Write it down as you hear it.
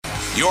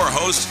your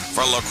host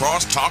for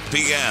Lacrosse Talk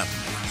PM,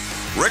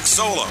 Rick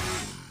Sola.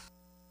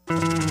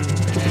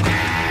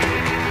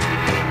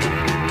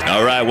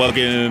 All right,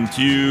 welcome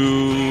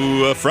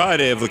to a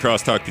Friday of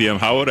Lacrosse Talk PM.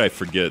 How would I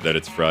forget that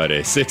it's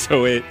Friday?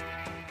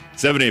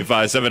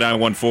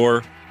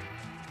 608-785-7914.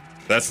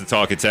 That's the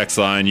talk and text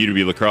line.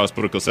 UW Lacrosse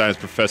political science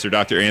professor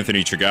Dr.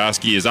 Anthony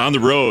Chergosky is on the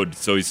road,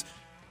 so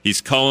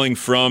he's calling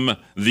from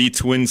the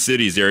Twin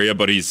Cities area,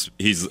 but he's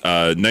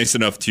nice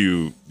enough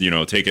to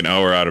take an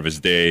hour out of his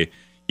day,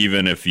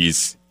 even if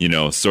he's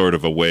sort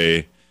of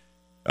away.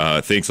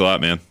 Thanks a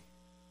lot, man.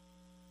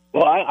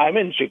 Well, I'm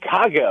in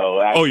Chicago.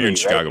 Actually, you're in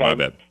Chicago. Right?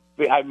 My bad.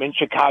 I'm in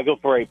Chicago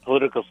for a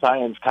political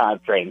science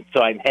conference,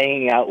 so I'm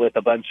hanging out with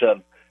a bunch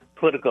of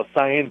political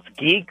science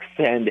geeks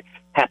and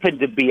happen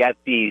to be at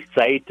the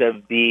site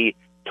of the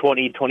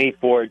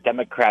 2024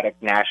 Democratic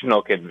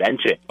National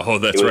Convention. Oh,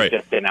 that's right. It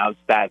was just announced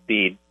that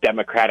the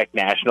Democratic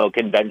National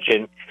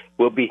Convention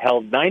will be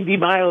held 90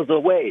 miles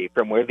away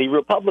from where the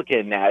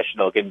Republican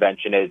National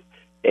Convention is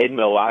in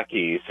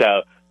Milwaukee.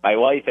 So my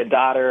wife and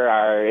daughter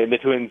are in the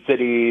Twin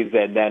Cities,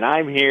 and then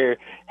I'm here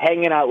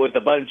hanging out with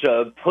a bunch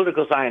of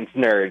political science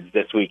nerds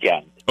this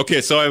weekend. Okay,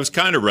 so I was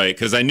kind of right,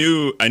 because I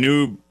knew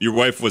your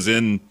wife was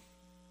in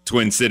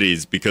Twin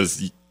Cities,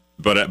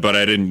 but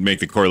I didn't make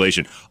the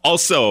correlation.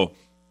 Also,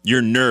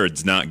 you're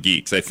nerds, not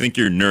geeks. I think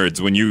you're nerds.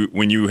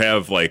 When you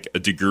have like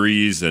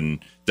degrees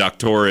and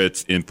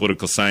doctorates in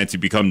political science, you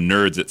become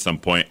nerds at some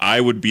point. I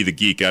would be the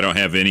geek. I don't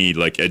have any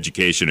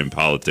education in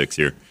politics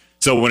here.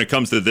 So when it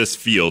comes to this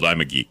field,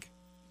 I'm a geek.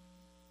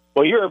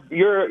 Well,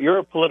 you're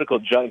a political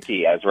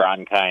junkie, as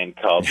Ron Kind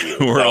called you.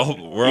 we're all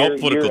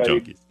political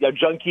junkies. A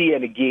junkie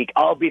and a geek.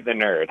 I'll be the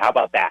nerd. How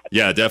about that?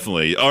 Yeah,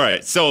 definitely. All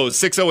right. So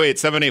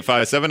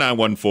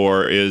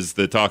 608-785-7914 is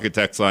the talk and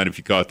text line. If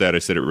you caught that, I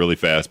said it really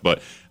fast.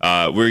 But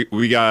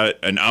we got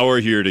an hour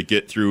here to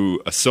get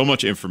through so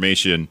much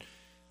information.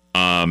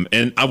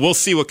 And I will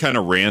see what kind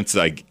of rants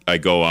I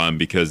go on,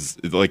 because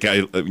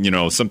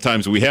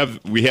sometimes we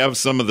have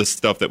some of the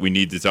stuff that we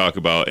need to talk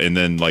about, and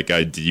then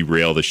I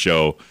derail the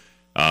show.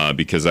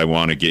 Because I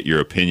want to get your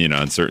opinion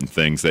on certain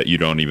things that you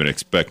don't even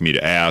expect me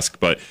to ask.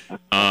 But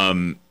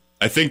I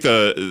think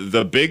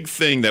the big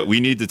thing that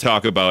we need to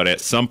talk about at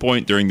some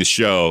point during the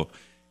show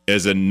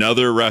is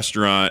another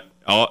restaurant,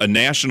 a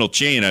national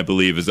chain, I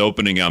believe, is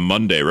opening on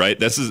Monday, right?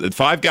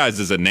 Five Guys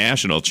is a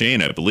national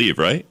chain, I believe,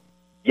 right?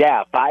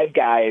 Yeah, Five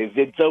Guys.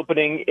 It's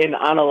opening in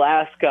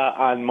Onalaska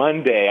on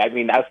Monday. I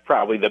mean, that's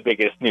probably the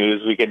biggest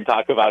news we can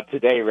talk about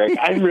today, Rick.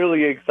 I'm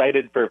really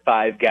excited for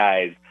Five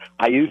Guys.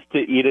 I used to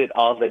eat it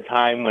all the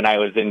time when I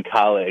was in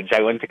college.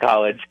 I went to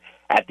college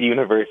at the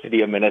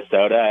University of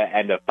Minnesota,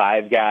 and a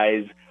Five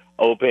Guys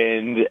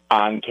opened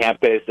on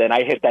campus, and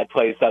I hit that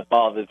place up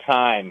all the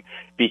time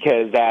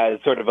because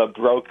as sort of a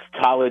broke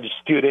college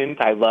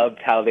student, I loved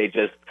how they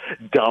just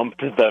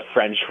dumped the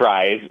French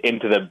fries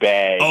into the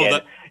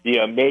bag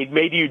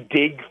made you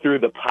dig through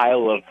the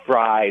pile of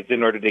fries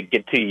in order to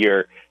get to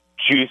your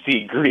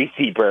juicy,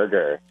 greasy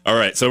burger. All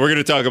right, so we're going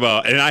to talk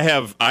about, and I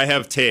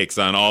have takes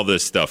on all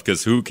this stuff,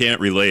 because who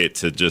can't relate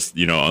to just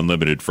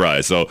unlimited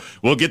fries? So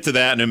we'll get to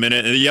that in a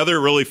minute. And the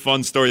other really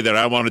fun story that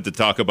I wanted to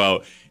talk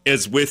about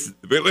is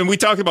and we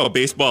talked about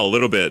baseball a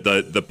little bit,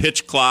 the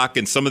pitch clock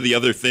and some of the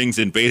other things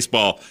in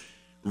baseball,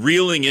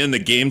 reeling in the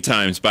game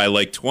times by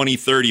 20,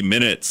 30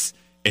 minutes,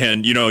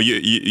 and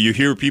you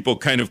hear people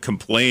kind of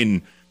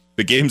complain.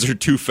 The games are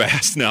too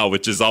fast now,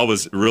 which is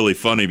always really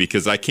funny,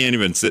 because I can't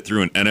even sit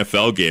through an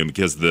NFL game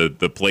because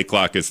the play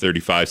clock is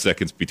 35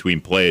 seconds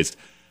between plays.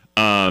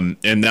 And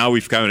now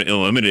we've kind of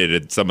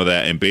eliminated some of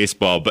that in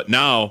baseball. But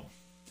now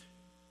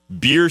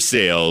beer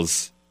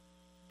sales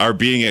are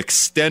being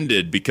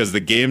extended because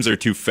the games are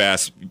too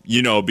fast,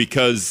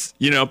 because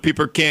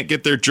people can't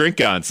get their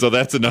drink on. So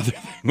that's another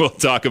thing we'll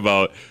talk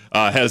about.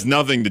 Has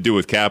nothing to do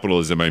with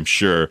capitalism, I'm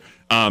sure.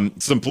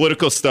 Some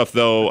political stuff,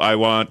 though, I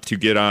want to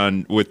get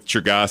on with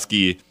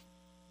Chergosky.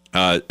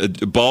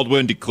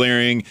 Baldwin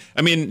declaring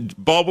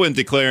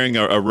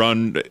a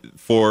run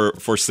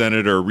for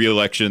Senate or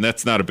re-election.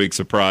 That's not a big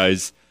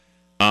surprise.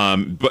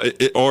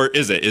 Or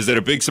is it? Is it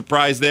a big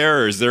surprise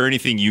there, or is there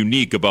anything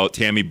unique about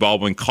Tammy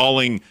Baldwin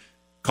calling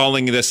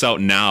this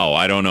out now?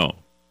 I don't know.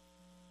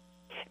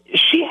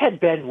 She had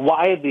been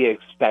widely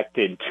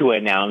expected to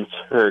announce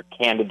her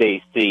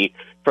candidacy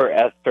for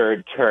a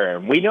third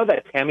term. We know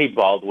that Tammy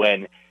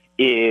Baldwin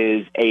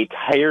is a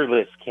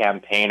tireless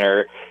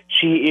campaigner.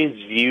 She is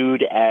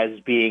viewed as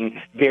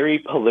being very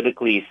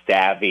politically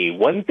savvy.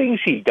 One thing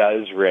she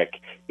does, Rick,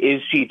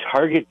 is she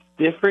targets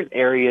different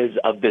areas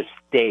of the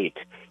state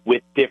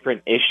with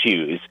different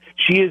issues.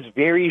 She is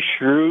very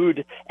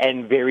shrewd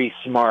and very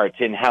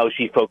smart in how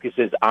she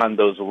focuses on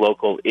those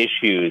local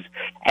issues.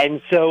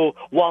 And so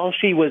while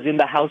she was in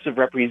the House of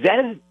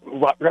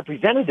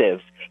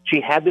Representatives, she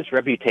had this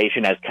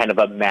reputation as kind of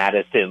a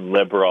Madison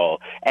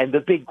liberal. And the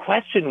big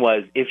question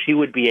was if she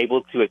would be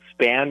able to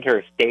expand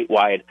her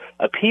statewide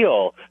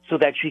appeal so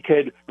that she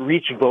could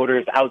reach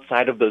voters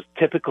outside of those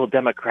typical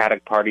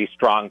Democratic Party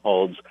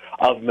strongholds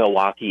of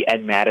Milwaukee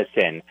and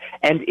Madison.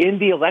 And in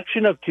the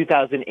election of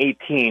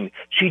 2018,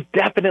 she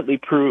definitely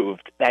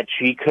proved that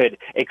she could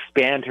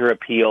expand her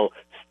appeal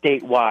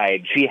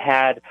statewide. She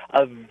had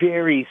a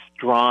very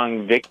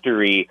strong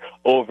victory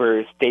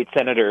over State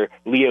Senator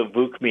Leah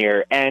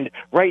Vukmir. And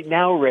right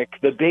now, Rick,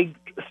 the big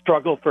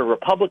struggle for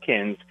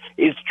Republicans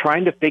is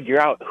trying to figure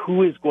out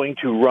who is going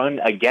to run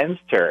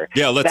against her.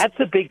 Yeah, that's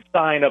a big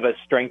sign of a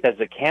strength as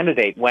a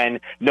candidate when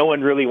no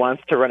one really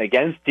wants to run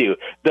against you.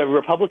 The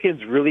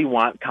Republicans really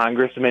want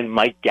Congressman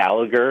Mike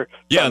Gallagher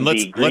from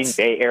the Green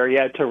Bay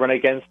area to run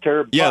against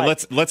her. Yeah,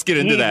 let's get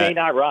into that. He may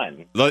not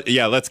run.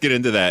 Let's get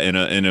into that in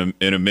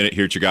a minute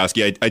here,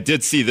 Chergosky. I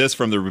did see this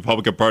from the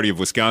Republican Party of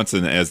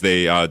Wisconsin as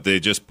they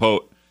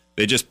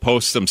just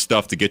post some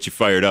stuff to get you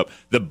fired up.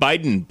 The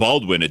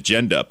Biden-Baldwin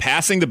agenda,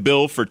 passing the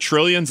bill for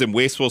trillions in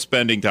wasteful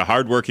spending to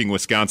hardworking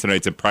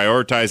Wisconsinites and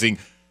prioritizing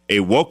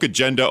a woke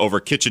agenda over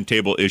kitchen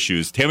table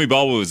issues. Tammy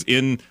Baldwin was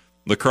in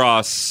La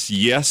Crosse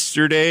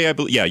yesterday, I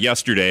believe. Yeah,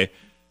 yesterday.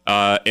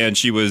 And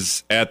she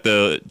was at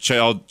the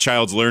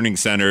Child's Learning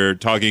Center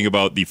talking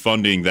about the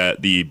funding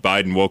that the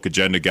Biden woke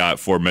agenda got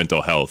for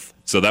mental health.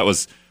 So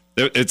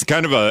it's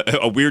kind of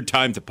a weird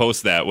time to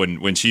post that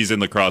when she's in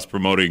La Crosse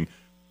promoting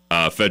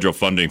federal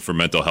funding for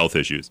mental health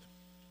issues.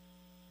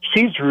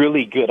 She's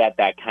really good at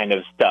that kind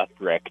of stuff,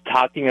 Rick,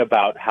 talking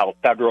about how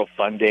federal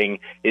funding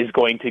is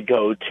going to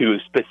go to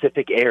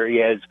specific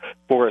areas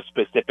for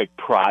specific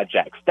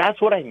projects.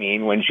 That's what I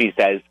mean when she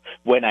says,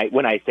 when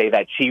I say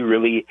that she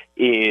really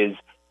is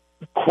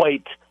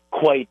quite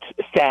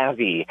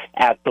savvy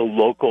at the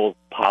local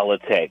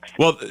politics.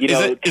 Well,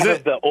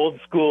 the old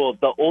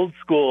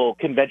school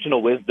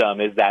conventional wisdom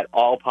is that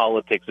all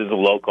politics is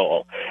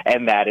local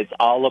and that it's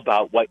all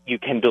about what you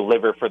can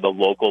deliver for the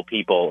local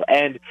people.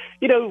 And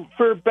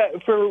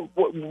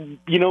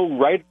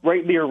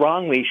rightly or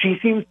wrongly, she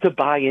seems to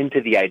buy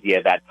into the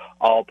idea that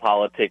all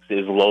politics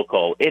is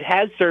local. It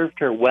has served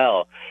her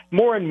well.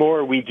 More and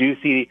more, we do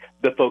see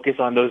the focus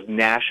on those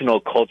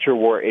national culture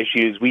war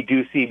issues. We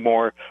do see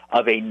more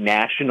of a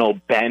national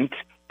bent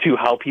to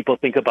how people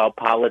think about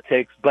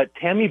politics. But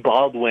Tammy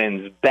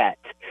Baldwin's bet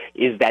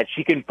is that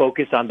she can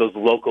focus on those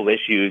local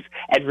issues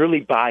and really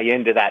buy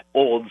into that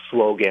old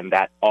slogan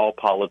that all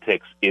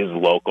politics is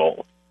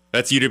local.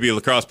 That's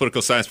UW-La Crosse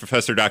political science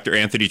professor Dr.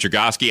 Anthony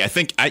Chergosky. I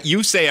think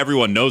you say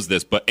everyone knows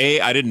this, but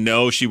I didn't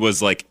know she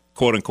was like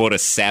quote unquote a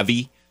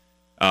savvy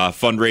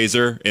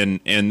fundraiser,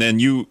 and then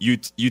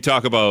you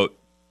talk about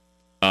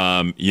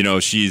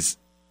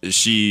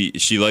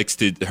she likes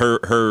to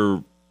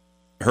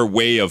her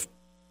way of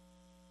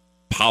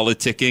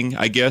politicking,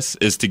 I guess,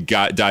 is to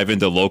dive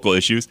into local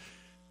issues.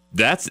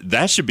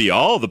 That should be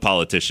all the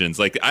politicians.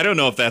 Like, I don't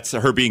know if that's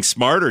her being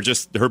smart or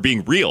just her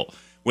being real.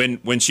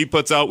 When she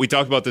puts out, we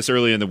talked about this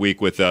early in the week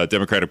with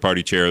Democratic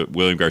Party Chair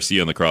William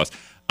Garcia on La Crosse.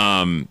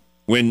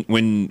 When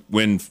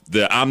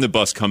the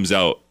omnibus comes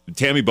out,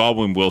 Tammy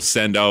Baldwin will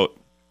send out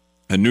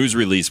a news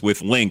release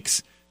with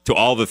links to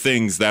all the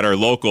things that are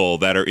local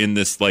that are in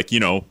this, like,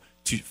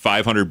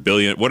 500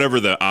 billion, whatever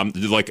the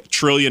 $1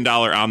 trillion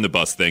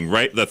omnibus thing,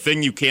 right? The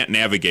thing you can't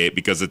navigate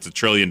because it's $1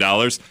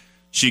 trillion.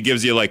 She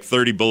gives you like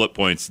 30 bullet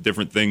points,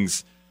 different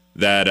things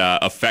that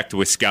affect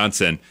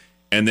Wisconsin.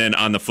 And then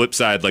on the flip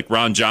side, like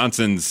Ron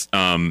Johnson's,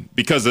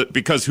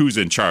 because who's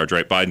in charge,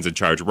 right? Biden's in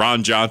charge.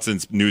 Ron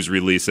Johnson's news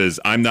releases,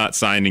 I'm not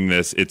signing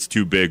this. It's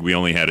too big. We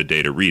only had a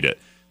day to read it.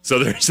 So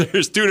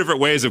there's two different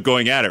ways of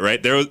going at it,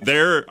 right?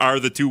 There are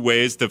the two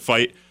ways to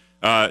fight,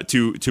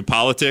 to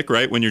politic,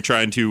 right? When you're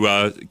trying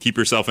to keep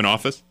yourself in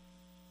office.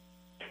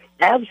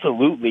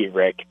 Absolutely,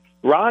 Rick.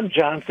 Ron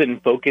Johnson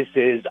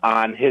focuses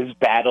on his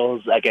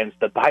battles against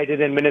the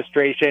Biden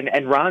administration,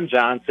 and Ron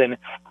Johnson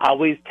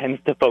always tends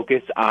to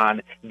focus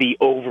on the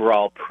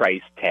overall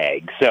price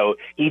tag. So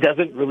he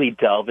doesn't really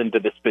delve into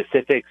the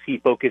specifics. He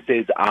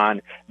focuses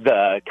on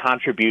the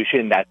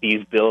contribution that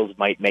these bills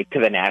might make to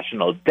the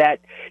national debt.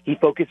 He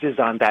focuses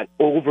on that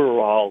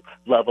overall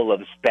level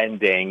of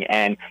spending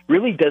and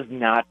really does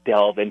not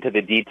delve into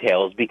the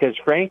details because,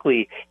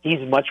 frankly, he's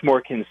much more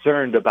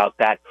concerned about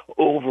that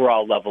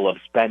overall level of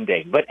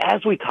spending. But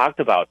as we talked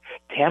about,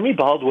 Tammy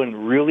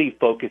Baldwin really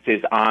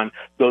focuses on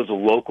those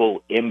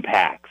local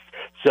impacts.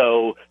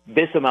 So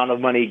this amount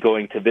of money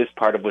going to this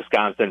part of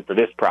Wisconsin for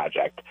this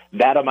project,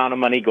 that amount of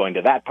money going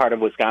to that part of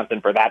Wisconsin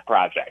for that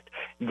project.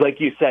 Like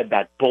you said,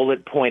 that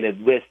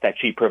bullet-pointed list that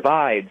she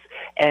provides,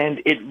 and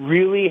it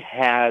really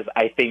has,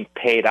 I think,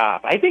 paid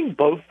off. I think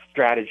both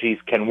strategies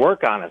can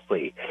work,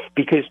 honestly,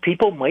 because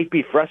people might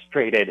be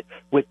frustrated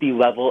with the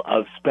level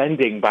of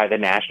spending by the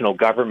national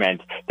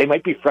government. They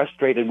might be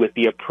frustrated with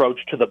the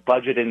approach to the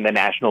budget in the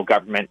national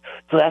government.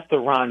 So that's the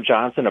Ron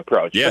Johnson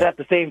approach. Yeah. But at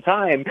the same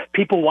time,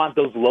 people want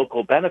those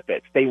local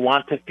benefits. They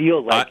want to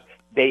feel like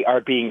they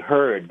are being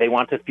heard. They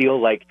want to feel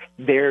like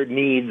their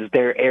needs,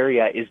 their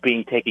area is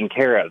being taken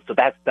care of. So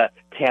that's the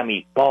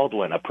Tammy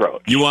Baldwin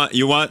approach. You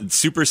want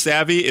super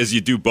savvy is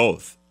you do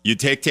both. You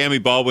take Tammy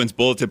Baldwin's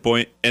bulletin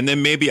point, and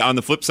then maybe on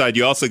the flip side,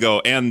 you also go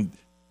and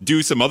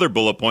do some other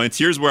bullet points.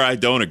 Here's where I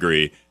don't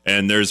agree,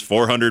 and there's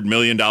 $400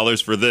 million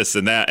for this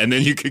and that, and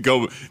then you could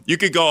go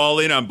all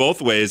in on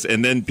both ways,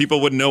 and then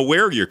people wouldn't know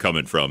where you're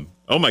coming from.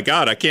 Oh my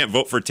God, I can't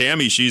vote for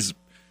Tammy. She's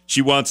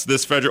She wants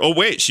this federal. Oh,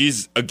 wait,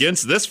 she's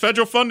against this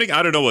federal funding?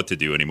 I don't know what to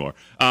do anymore.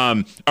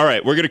 All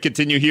right, we're going to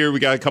continue here. We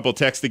got a couple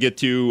texts to get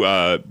to.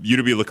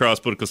 UW La Crosse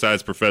political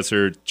science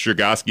professor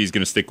Chergosky is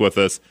going to stick with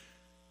us.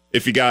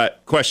 If you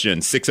got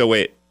questions,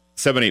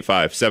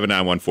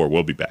 608-785-7914.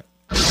 We'll be back.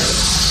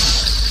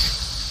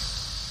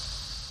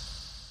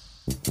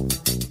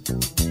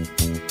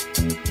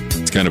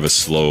 It's kind of a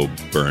slow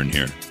burn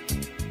here.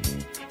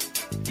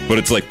 But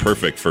it's like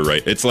perfect for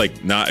it's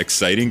like not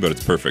exciting, but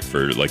it's perfect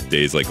for like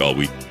days like all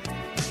week.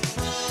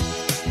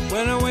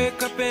 When I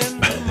wake up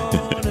in the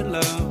morning,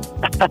 love.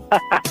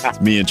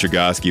 It's me and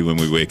Chergosky when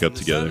we wake up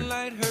together.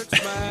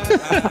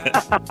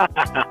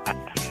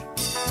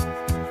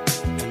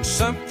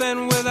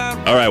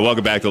 All right,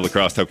 welcome back to La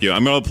Crosse Talk.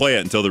 I'm going to play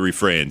it until the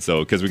refrain,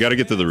 because we got to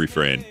get to the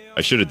refrain.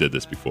 I should have did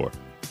this before.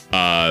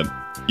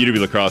 UW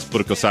La Crosse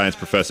political science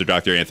professor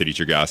Dr. Anthony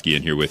Chergosky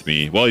in here with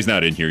me. Well, he's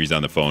not in here. He's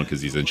on the phone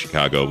because he's in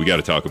Chicago. We got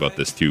to talk about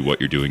this, too, what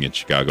you're doing in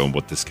Chicago and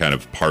what this kind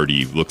of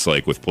party looks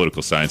like with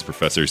political science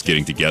professors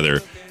getting together,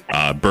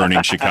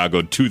 burning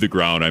Chicago to the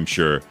ground, I'm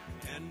sure.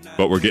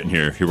 But we're getting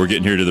here. We're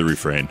getting here to the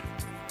refrain.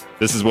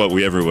 This is what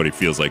everybody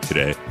feels like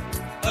today.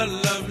 A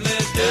lovely day.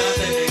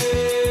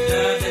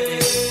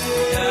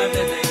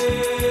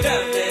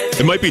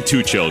 It might be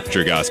too chill,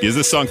 Chergosky. Is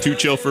this song too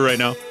chill for right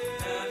now?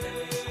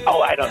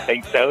 Oh, I don't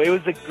think so. It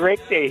was a great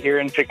day here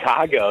in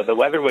Chicago. The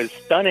weather was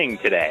stunning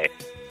today.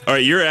 All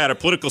right, you're at a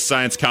political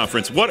science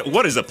conference.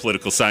 What is a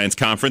political science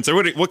conference? Or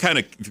what kind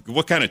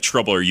of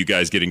trouble are you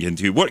guys getting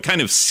into? What kind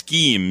of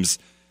schemes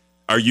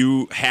are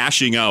you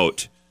hashing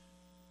out?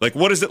 Like,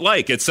 what is it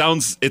like? It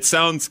sounds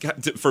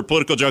for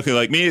political junkie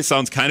like me, it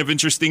sounds kind of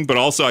interesting, but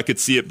also I could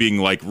see it being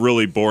like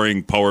really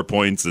boring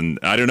PowerPoints, and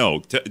I don't know.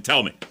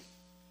 Tell me.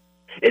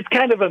 It's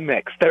kind of a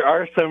mix. There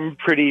are some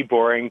pretty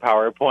boring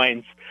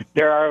PowerPoints.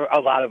 There are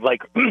a lot of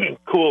like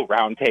cool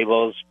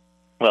roundtables.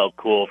 Well,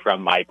 cool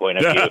from my point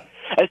of view.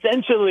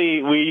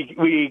 Essentially,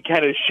 we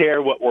kind of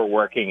share what we're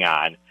working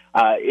on.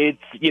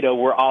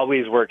 We're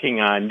always working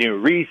on new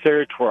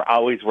research. We're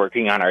always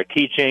working on our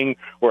teaching.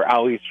 We're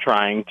always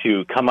trying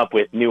to come up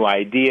with new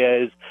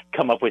ideas,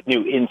 come up with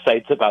new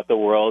insights about the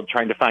world,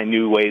 trying to find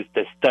new ways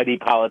to study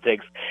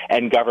politics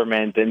and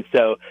government. And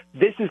so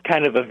this is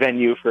kind of a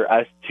venue for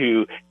us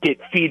to get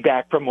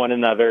feedback from one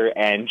another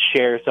and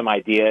share some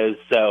ideas.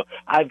 So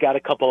I've got a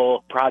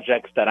couple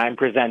projects that I'm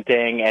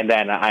presenting, and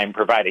then I'm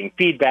providing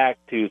feedback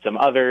to some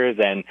others,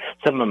 and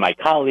some of my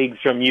colleagues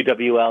from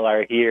UWL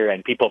are here,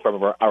 and people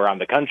from around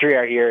the country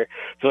are here.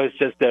 So it's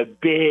just a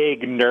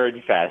big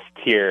nerd fest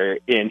here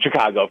in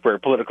Chicago for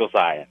political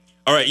science.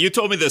 All right, you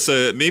told me this.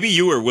 Maybe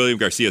you or William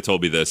Garcia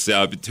told me this.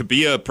 To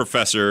be a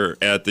professor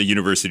at the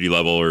university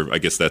level, or I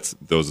guess that's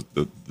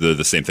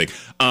the same thing.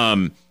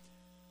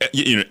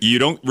 You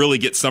don't really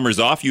get summers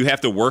off. You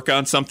have to work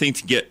on something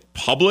to get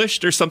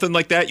published or something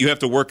like that. You have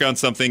to work on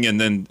something,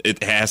 and then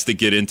it has to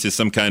get into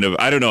some kind of,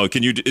 I don't know.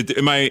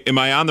 Am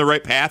I on the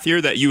right path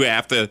here? That you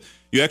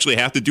actually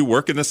have to do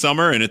work in the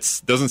summer, and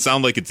it doesn't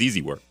sound like it's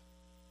easy work.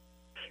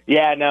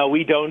 Yeah, no,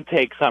 we don't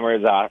take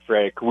summers off,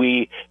 Rick.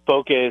 We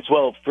focus,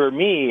 for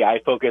me, I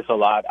focus a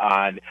lot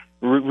on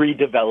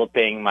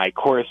redeveloping my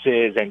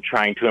courses and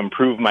trying to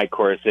improve my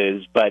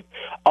courses. But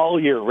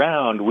all year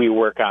round, we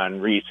work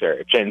on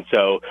research. And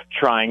so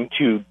trying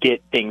to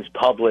get things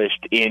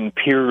published in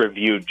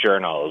peer-reviewed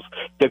journals.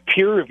 The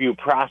peer review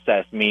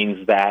process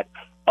means that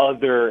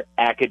other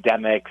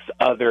academics,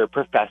 other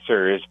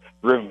professors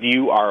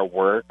review our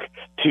work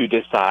to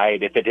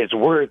decide if it is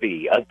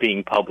worthy of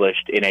being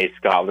published in a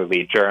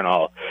scholarly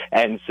journal.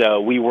 And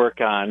so we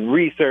work on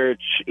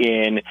research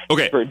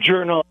for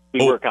journals.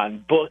 We work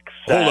on books.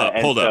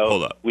 Hold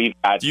up. We've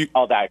got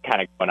all that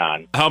kind of going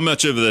on. How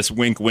much of this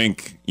wink,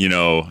 wink,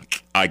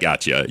 I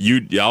got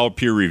you. I'll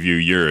peer review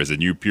yours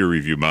and you peer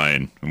review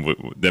mine.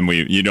 Then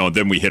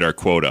we hit our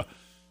quota.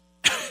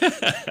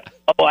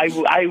 Oh,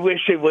 I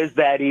wish it was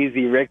that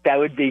easy, Rick. That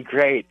would be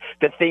great.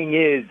 The thing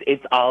is,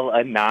 it's all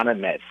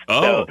anonymous.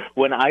 Oh. So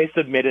when I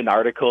submit an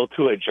article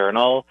to a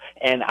journal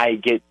and I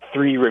get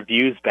 3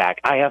 reviews back,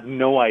 I have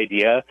no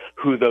idea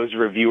who those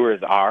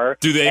reviewers are.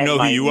 Do they know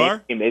who you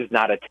are? My name is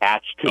not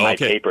attached to my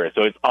paper,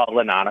 so it's all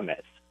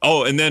anonymous.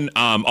 Oh, and then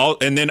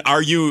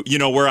are you,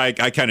 where I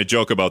kind of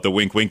joke about the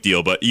wink, wink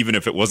deal, but even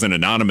if it wasn't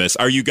anonymous,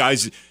 are you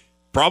guys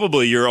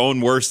probably your own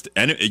worst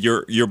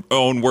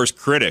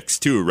critics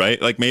too,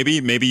 right? Like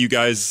maybe you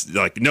guys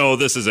no,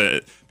 this is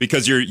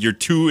because you're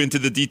too into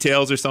the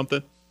details or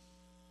something.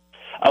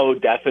 Oh,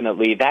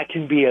 definitely. That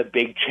can be a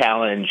big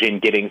challenge in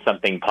getting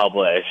something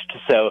published.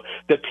 So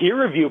the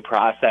peer review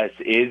process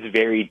is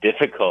very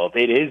difficult.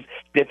 It is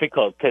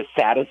difficult to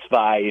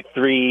satisfy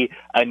 3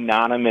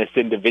 anonymous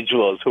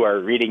individuals who are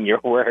reading your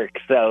work.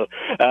 So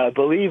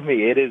believe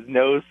me, it is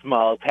no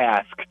small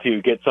task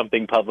to get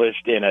something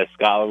published in a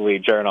scholarly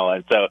journal.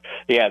 And so,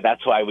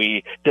 that's why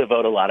we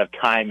devote a lot of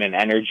time and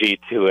energy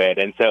to it.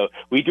 And so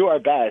we do our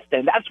best.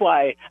 And that's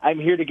why I'm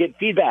here to get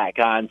feedback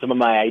on some of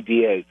my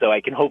ideas so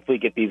I can hopefully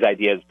get these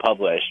ideas ideas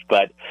published.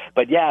 But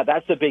yeah,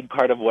 that's a big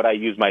part of what I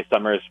use my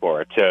summers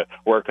for, to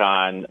work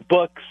on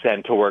books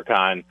and to work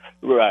on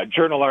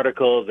journal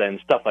articles and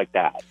stuff like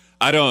that.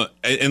 I don't,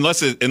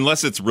 unless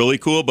it's really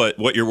cool, but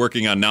what you're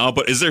working on now.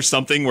 But is there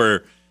something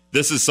where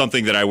this is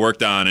something that I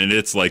worked on and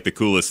it's like the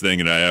coolest thing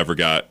that I ever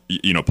got,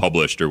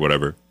 published or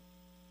whatever?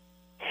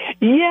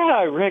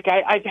 Yeah, Rick,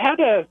 I've had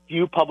a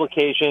few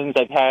publications.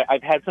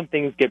 I've had some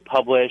things get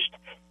published,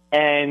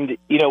 and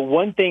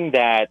one thing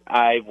that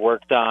I've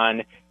worked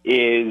on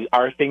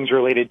are things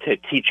related to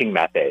teaching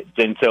methods.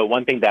 And so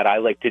one thing that I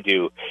like to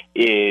do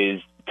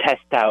is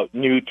test out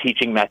new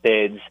teaching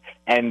methods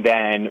and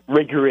then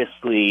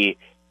rigorously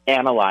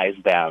analyze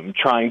them,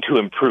 trying to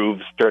improve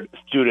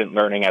student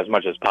learning as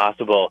much as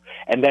possible,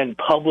 and then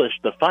publish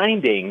the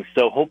findings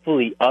so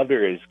hopefully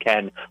others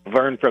can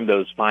learn from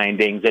those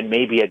findings and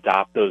maybe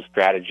adopt those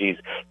strategies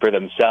for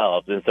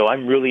themselves. And so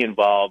I'm really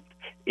involved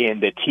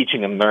in the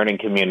teaching and learning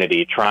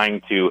community,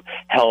 trying to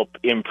help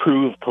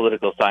improve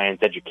political science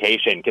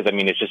education, because,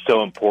 it's just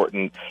so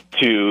important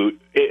to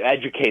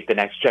educate the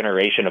next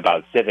generation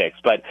about civics.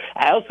 But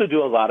I also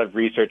do a lot of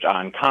research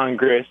on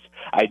Congress.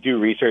 I do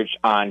research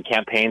on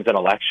campaigns and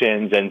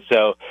elections. And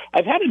so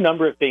I've had a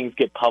number of things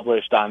get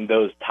published on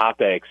those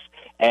topics.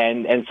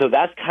 And so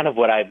that's kind of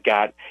what I've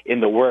got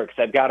in the works.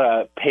 I've got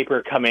a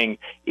paper coming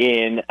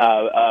in,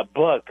 a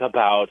book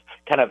about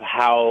kind of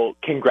how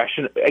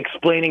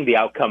explaining the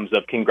outcomes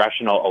of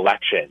congressional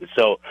elections.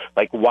 So,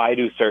 like, why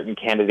do certain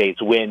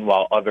candidates win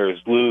while others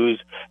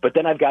lose? But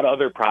then I've got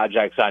other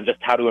projects on just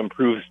how to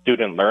improve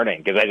student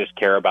learning, because I just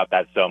care about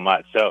that so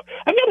much. So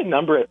I've got a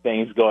number of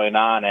things going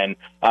on, and,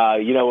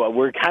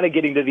 we're kind of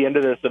getting to the end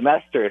of the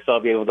semester, so I'll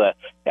be able to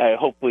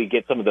hopefully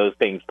get some of those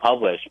things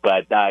published.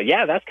 But,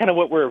 yeah, that's kind of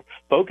what we're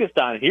focused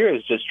on here,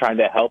 is just trying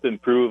to help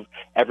improve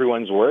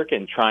everyone's work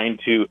and trying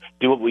to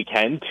do what we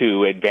can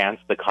to advance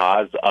the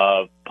cause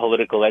of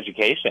political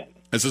education.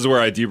 This is where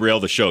I derail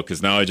the show,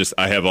 because now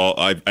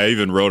I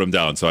even wrote them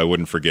down so I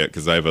wouldn't forget,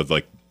 because I have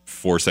a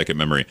 4-second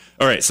memory.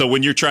 All right, so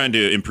when you're trying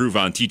to improve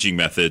on teaching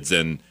methods,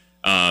 and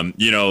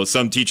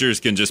some teachers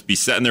can just be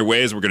set in their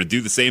ways. We're going to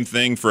do the same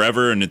thing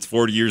forever, and it's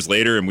 40 years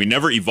later, and we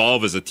never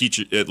evolve as a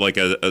teacher,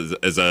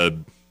 as a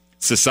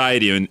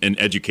society in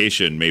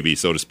education, maybe,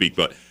 so to speak.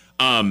 But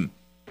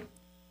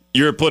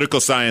you're a political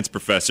science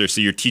professor,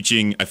 so you're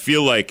teaching. I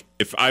feel like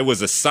if I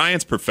was a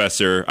science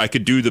professor, I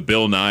could do the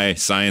Bill Nye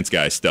science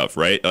guy stuff,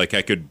 right? Like,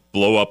 I could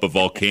blow up a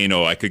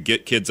volcano. I could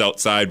get kids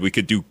outside. We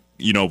could do,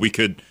 you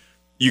could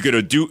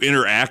do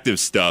interactive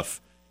stuff.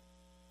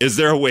 Is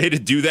there a way to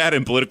do that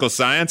in political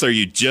science? Or are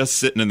you just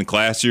sitting in the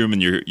classroom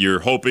and you're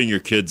hoping your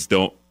kids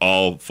don't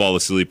all fall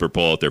asleep or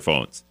pull out their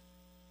phones?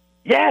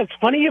 Yeah, it's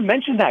funny you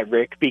mentioned that,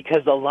 Rick,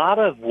 because a lot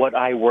of what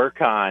I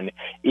work on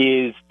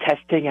is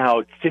testing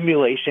out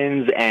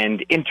simulations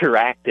and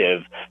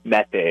interactive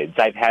methods.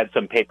 I've had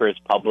some papers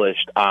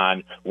published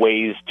on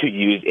ways to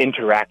use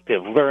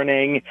interactive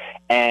learning,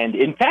 and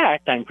in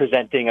fact, I'm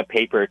presenting a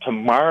paper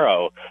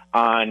tomorrow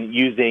on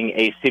using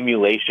a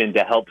simulation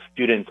to help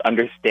students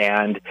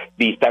understand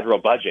the federal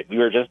budget. We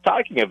were just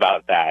talking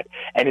about that,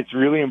 and it's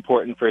really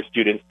important for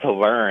students to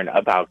learn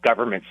about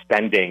government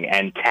spending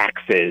and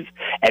taxes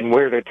and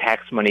where their tax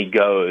money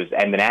goes,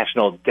 and the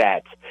national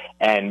debt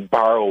and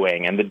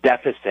borrowing and the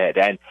deficit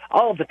and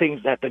all of the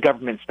things that the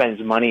government spends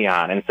money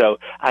on. And so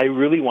I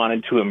really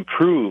wanted to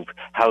improve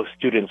how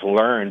students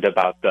learned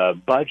about the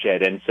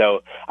budget. And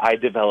so I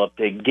developed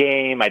a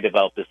game, I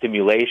developed a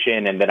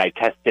simulation, and then I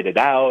tested it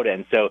out.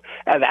 And so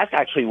that's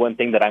actually one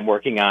thing that I'm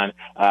working on,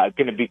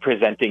 going to be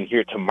presenting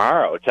here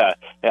tomorrow to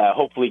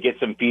hopefully get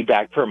some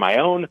feedback for my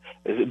own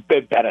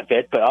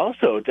benefit, but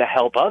also to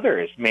help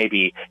others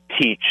maybe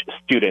teach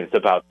students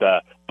about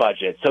the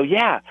budget. So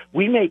yeah,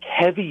 we make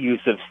heavy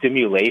use of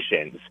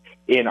simulations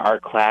in our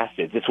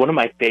classes. It's one of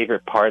my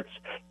favorite parts,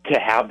 to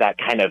have that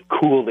kind of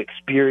cool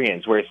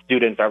experience where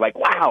students are like,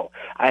 wow,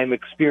 I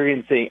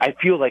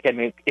feel like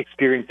I'm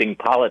experiencing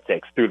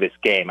politics through this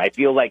game. I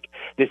feel like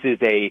this is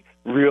a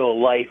real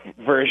life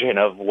version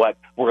of what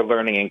we're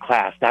learning in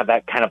class, to have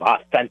that kind of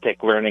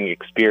authentic learning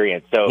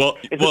experience. So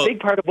it's a big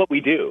part of what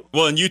we do.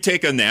 Well, and you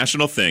take a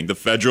national thing, the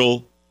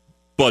federal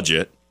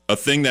budget, a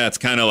thing that's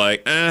kind of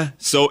like,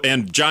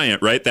 and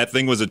giant, right? That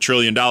thing was $1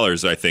 trillion,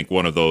 I think,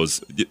 one of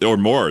those, or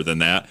more than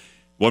that.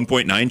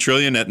 1.9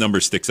 trillion, that number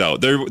sticks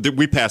out.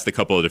 We passed a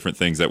couple of different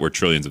things that were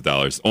trillions of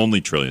dollars,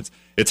 only trillions.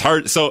 It's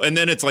hard. So, and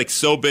then it's like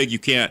so big you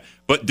can't.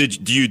 But do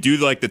you do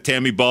like the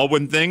Tammy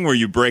Baldwin thing where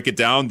you break it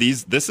down?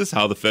 This is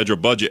how the federal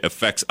budget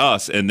affects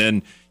us, and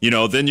then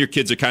then your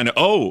kids are kind of,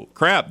 oh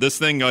crap, this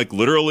thing like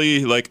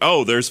literally like,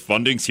 oh, there's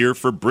fundings here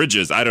for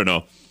bridges. I don't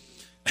know.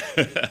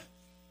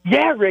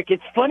 Yeah, Rick,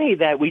 it's funny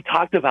that we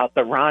talked about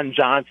the Ron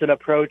Johnson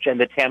approach and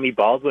the Tammy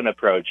Baldwin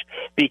approach,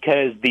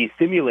 because the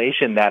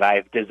simulation that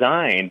I've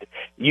designed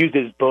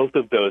uses both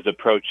of those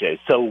approaches.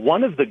 So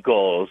one of the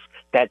goals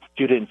that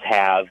students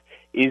have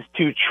is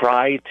to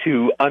try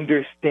to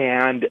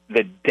understand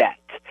the debt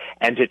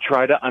and to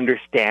try to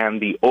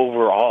understand the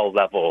overall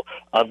level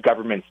of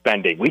government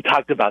spending. We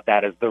talked about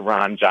that as the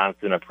Ron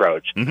Johnson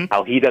approach,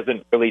 how he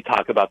doesn't really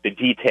talk about the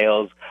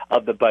details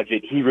of the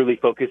budget. He really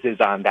focuses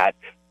on that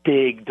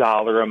big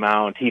dollar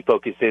amount. He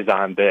focuses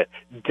on the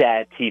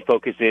debt. He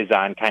focuses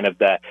on kind of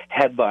the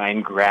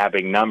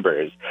headline-grabbing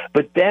numbers.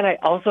 But then I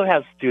also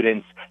have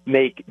students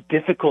make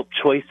difficult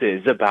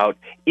choices about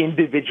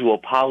individual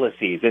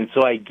policies. And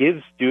so I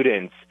give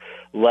students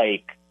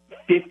like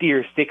 50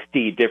 or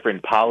 60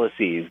 different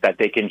policies that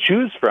they can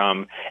choose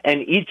from,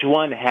 and each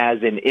one has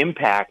an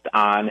impact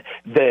on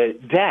the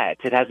debt.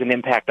 It has an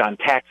impact on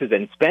taxes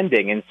and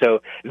spending, and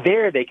so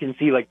there they can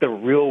see like the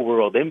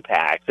real-world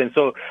impacts. And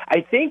so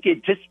I think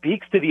it just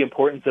speaks to the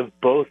importance of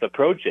both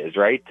approaches,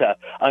 right, to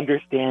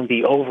understand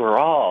the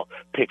overall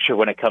picture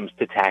when it comes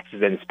to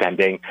taxes and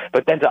spending,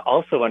 but then to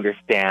also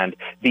understand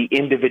the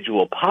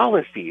individual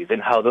policies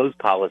and how those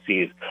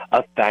policies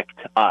affect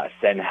us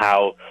and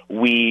how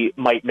we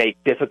might make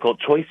difficult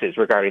choices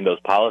regarding those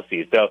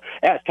policies. So,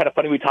 yeah, it's kind of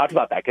funny we talked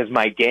about that because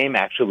my game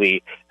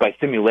actually, by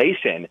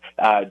simulation,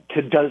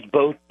 does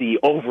both the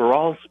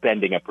overall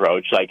spending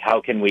approach, like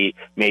how can we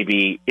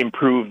maybe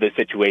improve the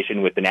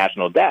situation with the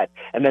national debt,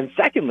 and then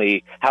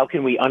secondly, how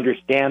can we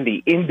understand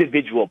the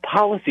individual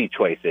policy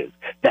choices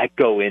that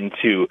go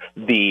into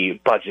the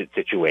budget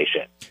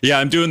situation. Yeah,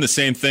 I'm doing the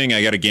same thing.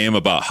 I got a game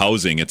about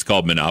housing. It's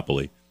called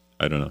Monopoly.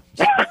 I don't know.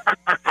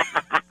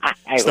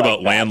 It's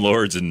about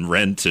landlords and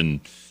rent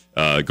and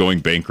going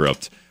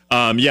bankrupt.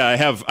 Yeah, I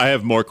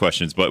have more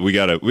questions, but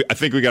I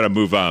think we gotta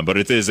move on. But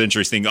it is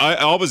interesting.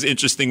 Always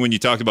interesting when you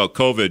talked about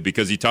COVID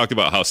because you talked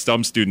about how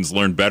some students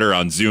learn better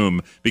on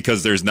Zoom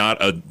because there's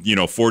not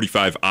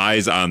 45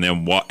 eyes on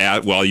them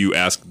while you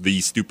ask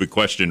the stupid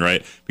question,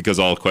 right? Because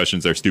all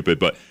questions are stupid.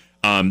 But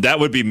that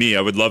would be me.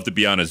 I would love to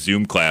be on a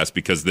Zoom class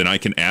because then I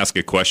can ask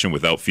a question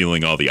without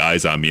feeling all the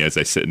eyes on me as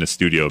I sit in a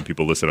studio and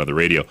people listen on the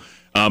radio.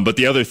 But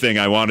the other thing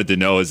I wanted to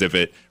know is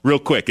real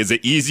quick, is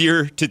it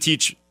easier to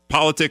teach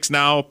politics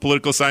now,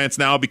 political science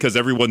now, because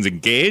everyone's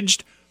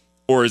engaged?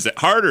 Or is it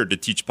harder to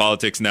teach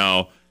politics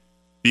now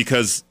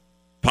because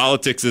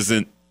politics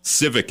isn't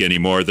civic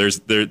anymore?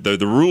 The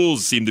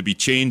rules seem to be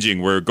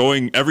changing.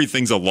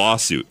 Everything's a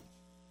lawsuit.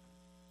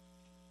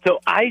 So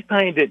I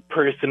find it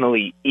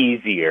personally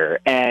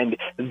easier, and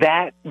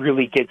that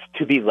really gets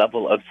to the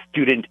level of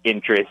student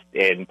interest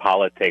in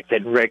politics.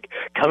 And Rick,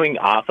 coming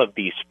off of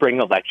the spring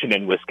election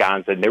in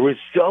Wisconsin, there was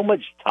so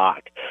much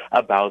talk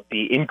about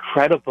the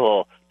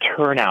incredible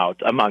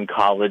turnout among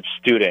college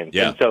students.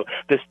 Yeah. And so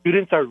the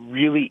students are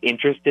really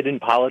interested in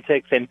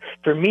politics, and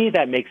for me,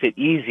 that makes it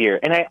easier.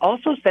 And I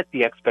also set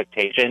the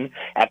expectation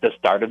at the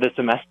start of the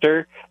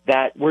semester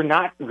that we're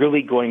not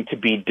really going to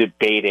be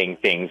debating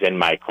things in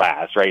my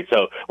class, right?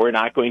 So we're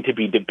not going to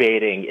be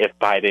debating if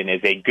Biden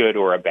is a good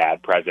or a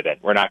bad president.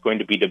 We're not going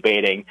to be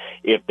debating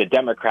if the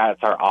Democrats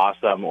are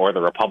awesome or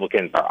the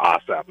Republicans are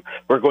awesome.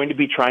 We're going to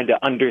be trying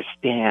to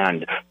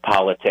understand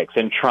politics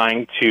and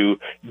trying to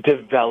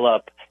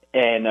develop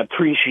an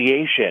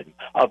appreciation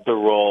of the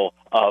role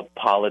of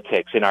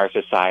politics in our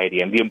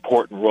society and the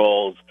important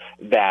roles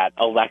that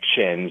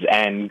elections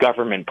and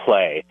government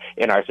play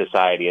in our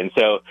society. And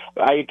so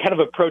I kind of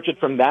approach it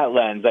from that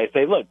lens. I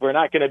say, look, we're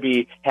not going to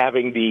be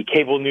having the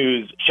cable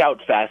news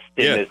shout fest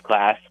in this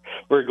class.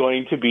 We're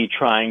going to be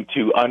trying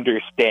to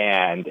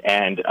understand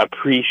and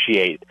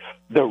appreciate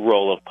the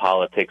role of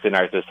politics in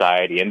our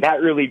society. And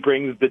that really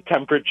brings the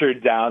temperature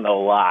down a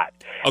lot.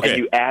 Okay. And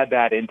you add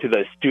that into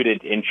the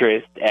student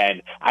interest,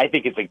 and I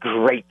think it's a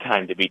great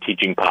time to be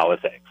teaching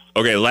politics.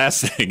 Okay,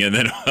 last thing, and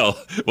then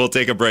we'll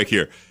take a break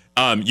here.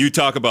 You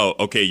talk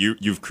about,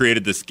 you've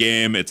created this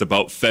game. It's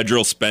about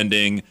federal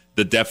spending,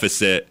 the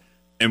deficit.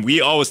 And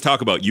you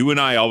and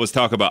I always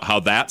talk about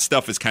how that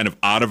stuff is kind of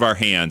out of our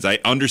hands. I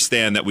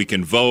understand that we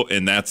can vote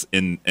and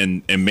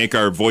and make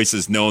our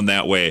voices known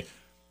that way.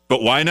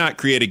 But why not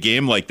create a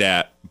game like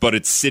that, but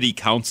it's city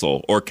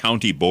council or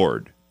county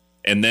board?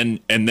 And then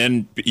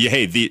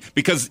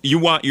because you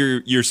want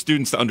your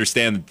students to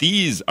understand that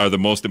these are the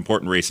most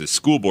important races: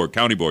 school board,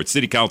 county board,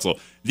 city council.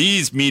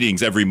 These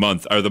meetings every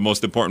month are the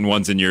most important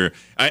ones in your.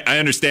 I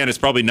understand it's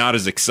probably not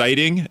as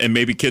exciting, and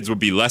maybe kids would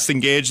be less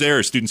engaged there,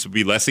 or students would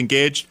be less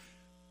engaged.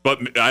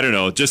 But I don't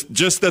know,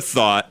 just a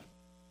thought.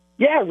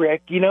 Yeah,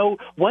 Rick,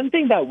 one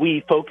thing that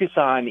we focus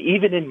on,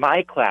 even in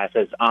my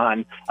classes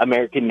on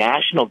American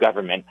national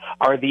government,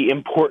 are the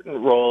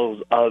important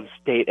roles of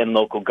state and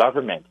local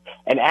government.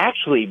 And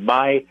actually,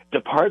 my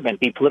department,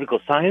 the political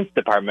science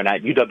department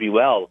at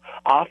UWL,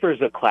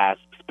 offers a class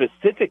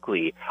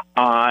specifically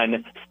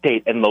on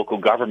state and local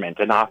government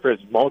and offers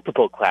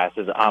multiple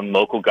classes on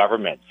local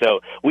government. So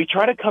we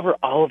try to cover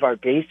all of our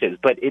bases,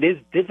 but it is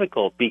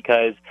difficult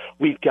because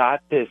we've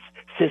got this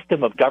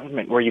system of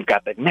government where you've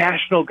got the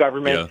national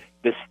government,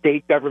 the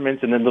state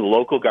governments, and then the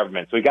local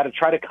governments. So we got to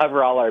try to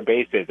cover all our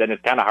bases, and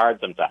it's kind of hard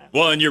sometimes.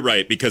 Well, and you're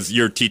right, because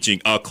you're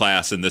teaching a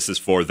class, and this is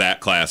for that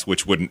class,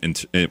 which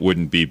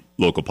wouldn't be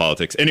local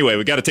politics. Anyway,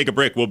 we got to take a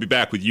break. We'll be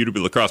back with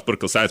UW La Crosse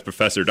political science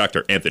professor,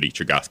 Dr. Anthony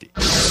Chergosky.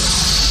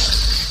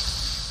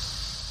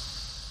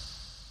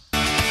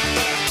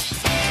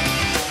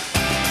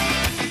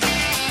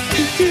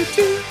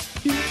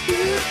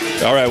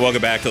 All right,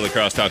 welcome back to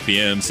Lacrosse Talk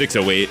PM.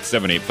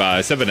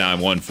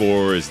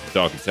 608-785-7914 is the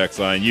talk and text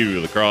line.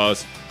 You,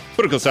 Lacrosse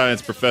political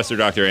science professor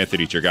Dr.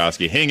 Anthony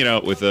Chergosky, hanging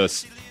out with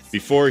us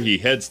before he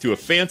heads to a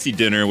fancy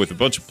dinner with a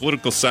bunch of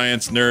political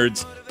science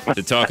nerds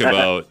to talk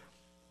about,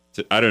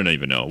 I don't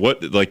even know.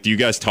 What, like, do you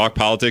guys talk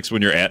politics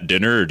when you're at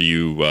dinner, or do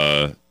you,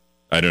 I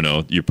don't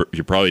know, you're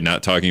probably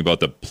not talking about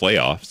the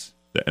playoffs,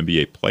 the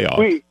NBA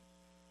playoffs?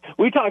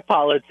 We talk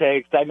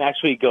politics. I'm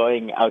actually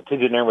going out to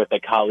dinner with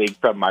a colleague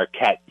from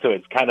Marquette, so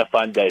it's kind of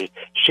fun to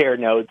share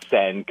notes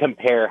and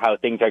compare how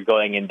things are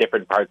going in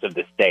different parts of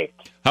the state.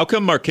 How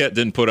come Marquette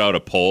didn't put out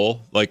a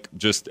poll, like,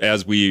 just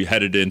as we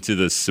headed into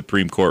the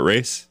Supreme Court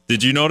race?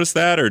 Did you notice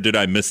that, or did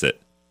I miss it?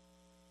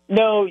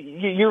 No,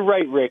 you're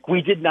right, Rick.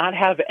 We did not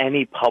have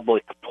any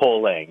public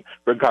polling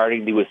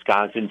regarding the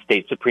Wisconsin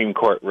State Supreme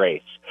Court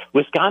race.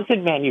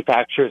 Wisconsin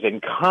Manufacturers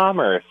and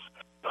Commerce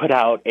put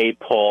out a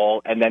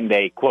poll, and then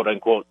they,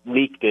 quote-unquote,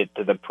 leaked it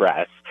to the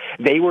press.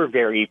 They were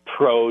very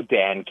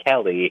pro-Dan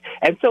Kelly,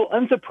 and so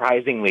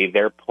unsurprisingly,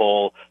 their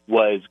poll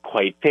was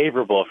quite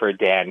favorable for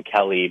Dan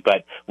Kelly,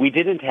 but we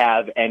didn't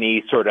have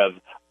any sort of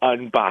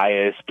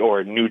unbiased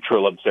or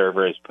neutral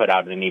observers put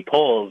out any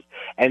polls.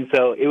 And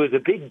so it was a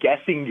big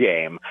guessing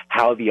game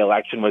how the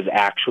election was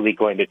actually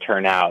going to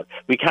turn out.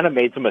 We kind of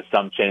made some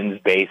assumptions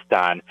based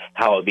on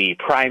how the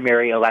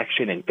primary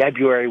election in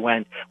February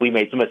went. We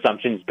made some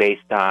assumptions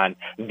based on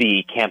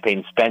the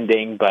campaign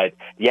spending. But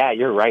yeah,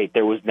 you're right.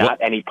 There was not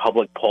any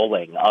public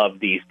polling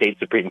of the state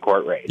Supreme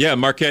Court race. Yeah,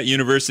 Marquette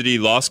University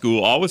Law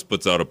School always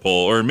puts out a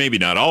poll, or maybe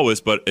not always,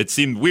 but it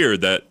seemed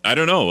weird that, I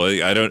don't know,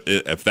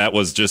 if that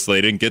was just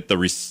they didn't get the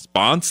response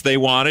they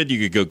wanted. You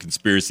could go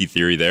conspiracy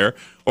theory there,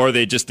 or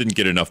they just didn't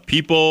get enough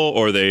people,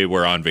 or they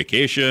were on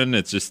vacation.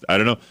 It's just, I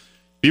don't know,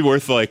 be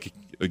worth like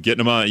getting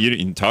them on. You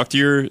can talk to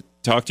your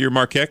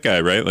Marquette guy,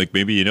 right? Like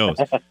maybe he knows.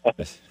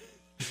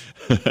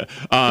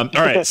 All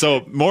right.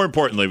 So more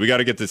importantly, we got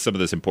to get to some of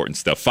this important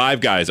stuff. Five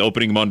Guys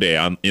opening Monday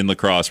in La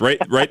Crosse,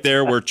 right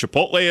there where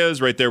Chipotle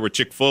is, right there where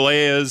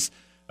Chick-fil-A is.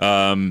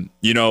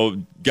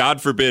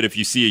 God forbid if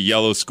you see a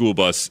yellow school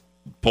bus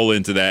pull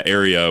into that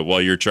area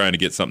while you're trying to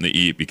get something to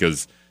eat,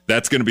 because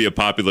that's going to be a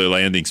popular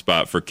landing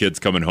spot for kids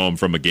coming home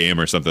from a game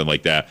or something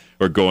like that,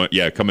 or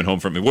coming home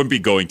from, it wouldn't be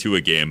going to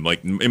a game.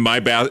 Like in my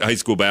high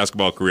school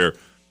basketball career,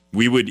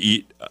 we would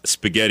eat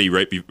spaghetti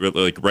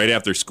right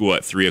after school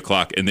at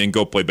 3:00 and then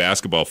go play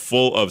basketball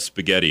full of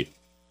spaghetti.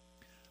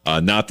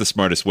 Not the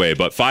smartest way,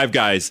 but Five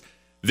Guys,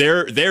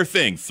 their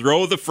thing,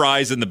 throw the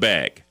fries in the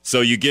bag.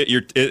 So you get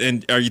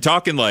and are you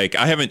talking like,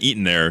 I haven't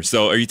eaten there,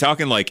 so are you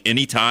talking like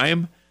any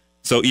time?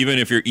 So even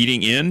if you're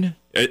eating in,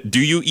 do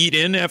you eat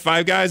in at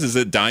Five Guys? Is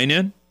it dine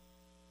in?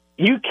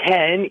 You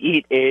can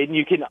eat in.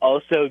 You can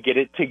also get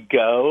it to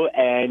go.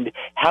 And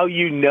how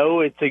you know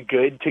it's a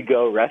good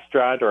to-go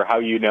restaurant, or how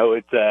you know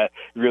it's a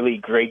really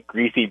great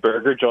greasy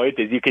burger joint,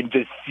 is you can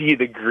just see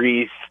the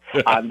grease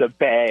on the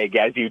bag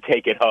as you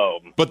take it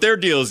home. But their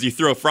deal is you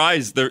throw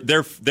fries.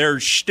 Their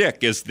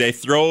shtick is they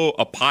throw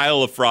a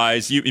pile of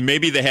fries.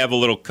 Maybe they have a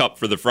little cup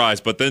for the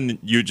fries, but then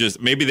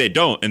maybe they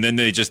don't, and then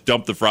they just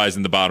dump the fries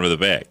in the bottom of the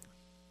bag.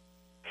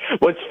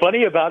 What's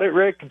funny about it,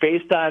 Rick,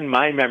 based on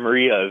my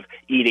memory of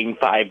eating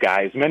Five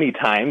Guys many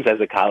times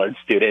as a college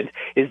student,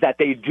 is that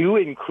they do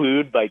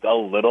include like a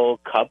little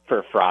cup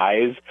for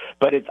fries,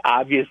 but it's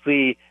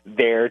obviously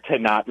there to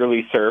not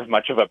really serve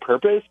much of a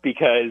purpose,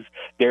 because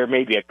there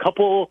may be a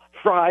couple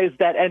fries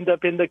that end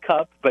up in the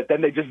cup, but then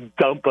they just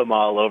dump them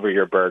all over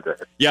your burger.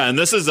 Yeah, and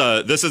this is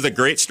a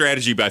great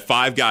strategy by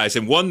Five Guys,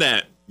 and one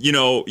that,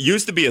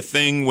 used to be a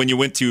thing when you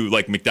went to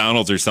like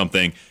McDonald's or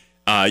something.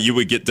 You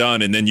would get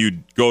done, and then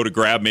you'd go to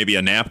grab maybe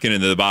a napkin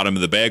into the bottom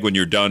of the bag when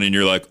you're done, and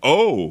you're like,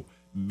 oh,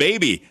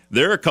 baby,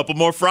 there are a couple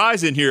more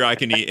fries in here I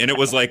can eat. And it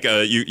was like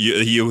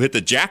you hit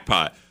the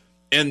jackpot.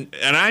 And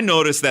I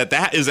noticed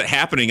that isn't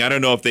happening. I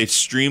don't know if they've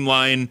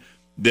streamlined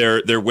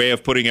their way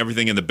of putting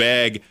everything in the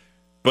bag,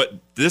 but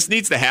this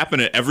needs to happen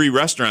at every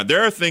restaurant.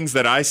 There are things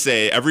that I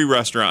say every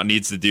restaurant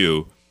needs to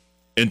do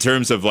in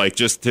terms of like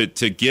just to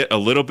get a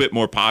little bit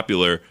more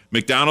popular.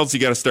 McDonald's, you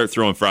got to start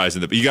throwing fries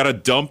in you got to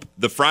dump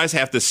the fries,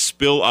 have to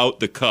spill out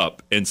the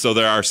cup, and so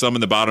there are some in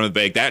the bottom of the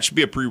bag. That should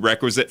be a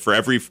prerequisite for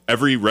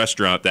every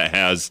restaurant that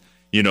has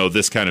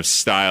this kind of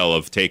style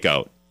of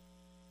takeout.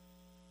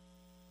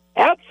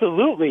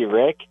 Absolutely,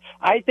 Rick.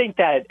 I think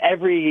that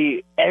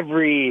every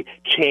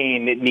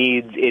chain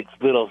needs its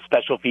little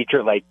special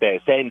feature like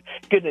this. And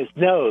goodness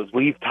knows,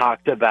 we've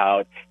talked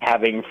about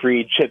having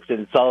free chips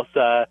and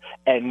salsa,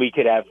 and we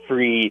could have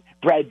free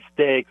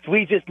breadsticks.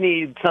 We just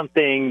need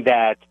something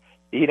that,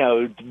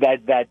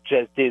 that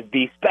just is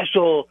the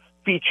special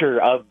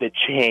feature of the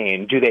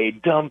chain. Do they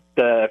dump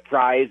the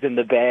fries in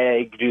the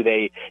bag? Do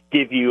they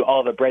give you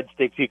all the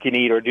breadsticks you can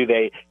eat, or do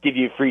they give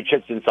you free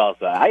chips and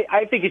salsa?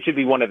 I think it should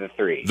be one of the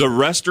three. The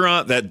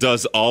restaurant that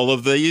does all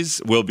of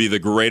these will be the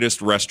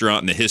greatest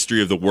restaurant in the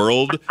history of the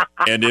world,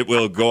 and it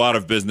will go out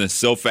of business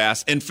so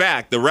fast. In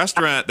fact, the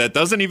restaurant that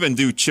doesn't even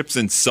do chips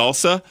and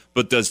salsa,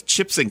 but does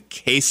chips and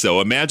queso.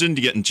 Imagine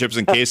getting chips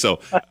and queso.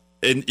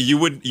 And you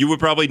would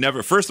probably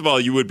never, first of all,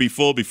 you would be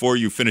full before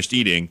you finished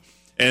eating.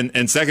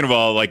 And second of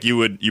all, like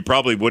you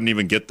probably wouldn't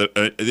even get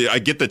I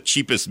get the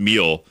cheapest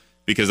meal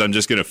because I'm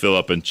just going to fill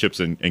up in chips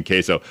and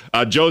queso.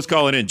 Joe's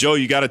calling in. Joe,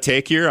 you got a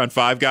take here on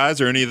Five Guys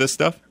or any of this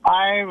stuff?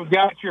 I've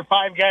got your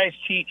Five Guys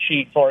cheat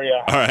sheet for you.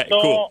 All right,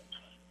 cool.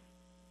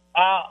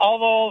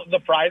 Although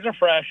the fries are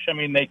fresh, I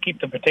mean, they keep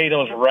the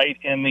potatoes right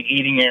in the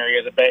eating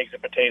area, the bags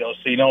of potatoes,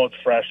 so you know it's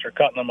fresh. They're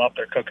cutting them up.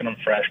 They're cooking them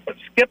fresh. But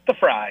skip the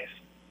fries.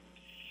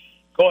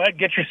 Go ahead,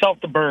 get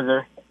yourself the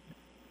burger.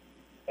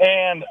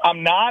 And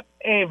I'm not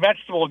a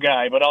vegetable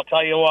guy, but I'll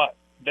tell you what,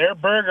 their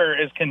burger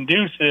is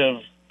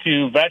conducive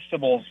to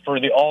vegetables for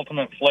the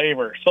ultimate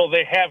flavor. So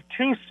they have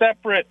two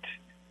separate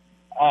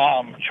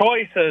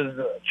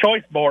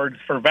choice boards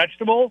for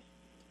vegetables.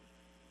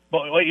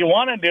 But what you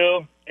want to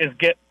do is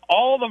get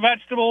all the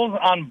vegetables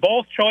on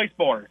both choice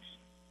boards.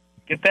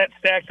 Get that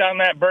stacked on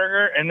that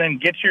burger, and then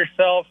get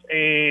yourself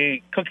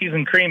a cookies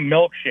and cream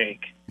milkshake.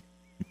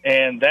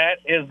 And that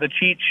is the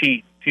cheat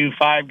sheet to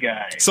Five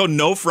Guys. So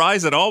no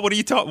fries at all? What are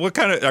you talking? What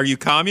kind of, are you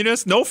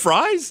communist? No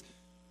fries?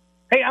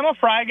 Hey, I'm a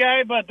fry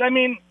guy, but I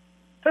mean,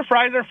 their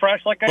fries are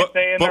fresh, like I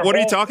say. And but what are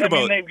you talking about?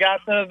 I mean, they've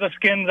got the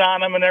skins on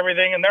them and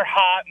everything, and they're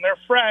hot and they're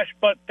fresh,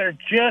 but it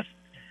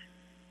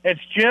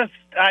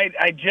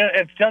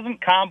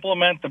doesn't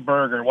complement the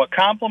burger. What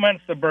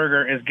complements the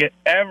burger is get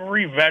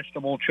every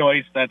vegetable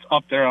choice that's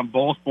up there on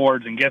both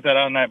boards and get that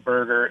on that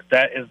burger.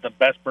 That is the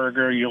best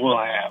burger you will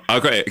have.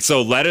 Okay,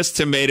 so lettuce,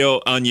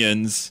 tomato,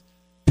 onions,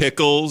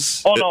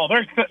 pickles. Oh no,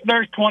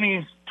 there's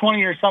 20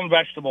 or some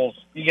vegetables.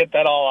 You get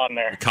that all on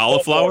there.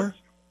 Cauliflower,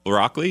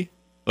 broccoli.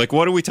 Like,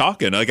 what are we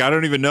talking? Like, I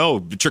don't even know.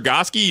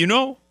 Chergosky, you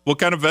know, what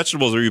kind of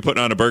vegetables are you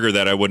putting on a burger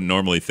that I wouldn't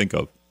normally think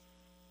of?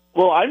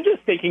 Well, I'm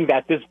just thinking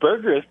that this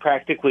burger is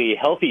practically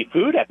healthy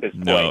food at this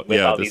point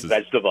with all these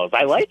vegetables.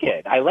 I like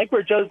it. I like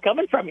where Joe's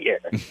coming from here.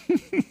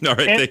 All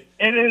right, it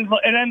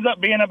ends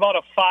up being about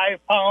a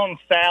 5-pound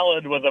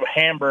salad with a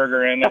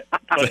hamburger in it,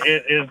 but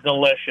it is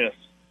delicious.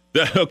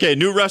 Okay,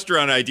 new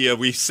restaurant idea.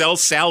 We sell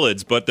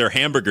salads, but they're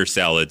hamburger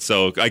salads.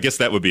 So I guess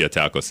that would be a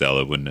taco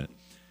salad, wouldn't it?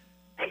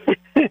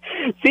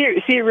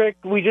 See, Rick,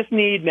 we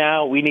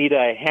need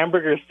a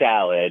hamburger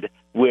salad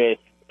with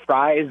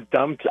fries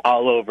dumped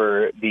all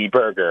over the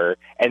burger,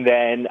 and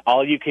then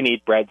all you can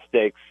eat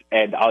breadsticks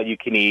and all you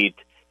can eat.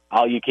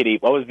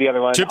 What was the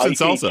other one? Chips and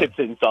salsa. Chips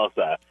and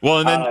salsa. Well,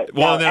 and then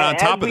on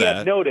top of that, as we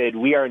have noted,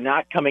 we are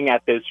not coming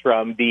at this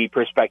from the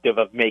perspective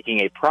of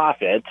making a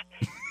profit.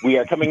 We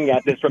are coming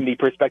at this from the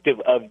perspective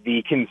of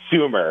the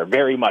consumer,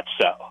 very much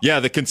so. Yeah,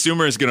 the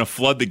consumer is going to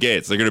flood the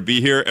gates. They're going to be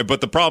here,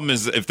 but the problem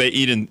is if they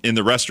eat in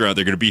the restaurant,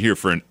 they're going to be here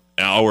for an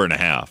hour and a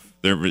half.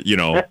 They're,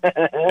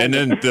 and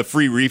then the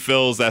free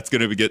refills, that's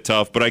going to get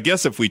tough. But I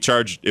guess if we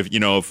kept giving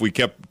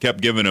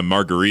them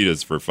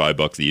margaritas for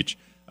 $5 each,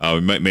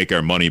 we might make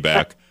our money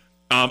back.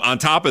 On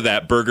top of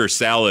that, burger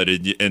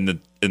salad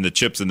and the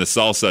chips and the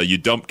salsa, you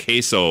dump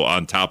queso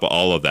on top of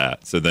all of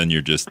that. So then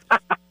you're just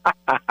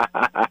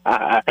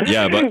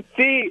yeah. But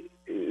see,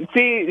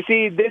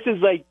 this is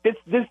like this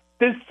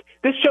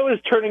show is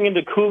turning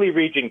into Cooley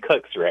Region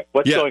Cooks, Rick.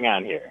 What's going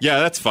on here? Yeah,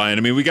 that's fine.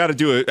 I mean, we got to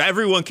do it.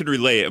 Everyone can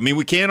relate. I mean,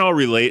 we can't all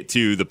relate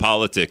to the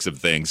politics of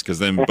things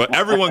but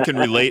everyone can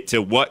relate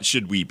to what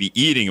should we be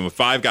eating with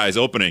Five Guys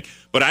opening.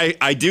 But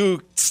I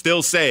do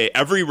still say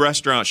every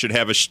restaurant should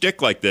have a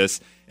shtick like this.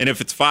 And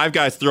if it's Five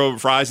Guys throw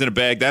fries in a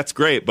bag, that's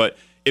great. But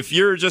if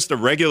you're just a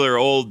regular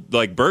old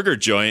like burger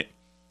joint,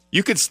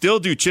 you could still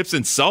do chips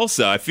and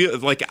salsa. I feel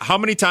like how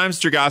many times,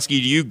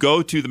 Chergosky, do you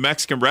go to the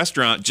Mexican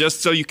restaurant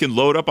just so you can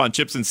load up on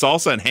chips and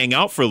salsa and hang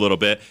out for a little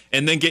bit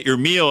and then get your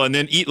meal and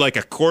then eat like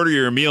a quarter of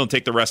your meal and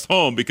take the rest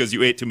home because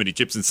you ate too many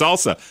chips and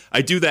salsa?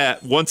 I do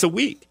that once a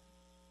week.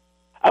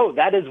 Oh,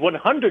 that is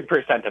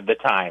 100% of the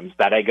times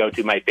that I go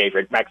to my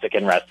favorite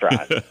Mexican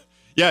restaurant.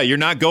 Yeah, you're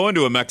not going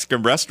to a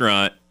Mexican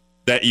restaurant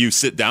that you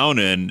sit down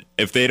in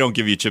if they don't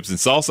give you chips and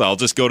salsa. I'll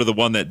just go to the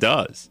one that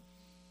does.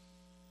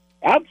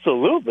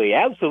 Absolutely.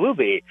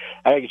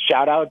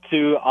 Shout out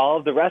to all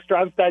of the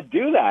restaurants that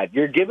do that.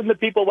 You're giving the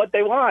people what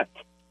they want.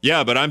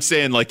 Yeah, but I'm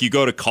saying like you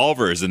go to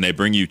Culver's and they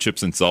bring you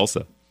chips and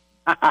salsa.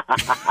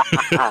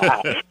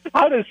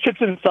 How does chips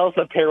and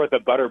salsa pair with a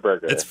butter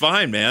burger? It's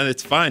fine, man.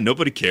 It's fine.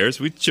 Nobody cares.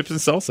 We chips and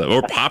salsa.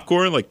 Or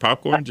popcorn,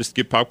 just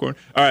get popcorn.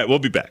 All right, we'll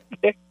be back.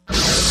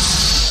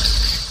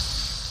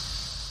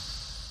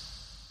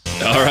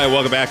 All right,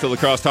 welcome back to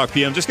Lacrosse Talk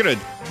PM. Just going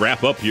to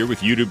wrap up here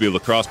with UW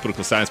lacrosse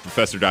political science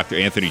professor Dr.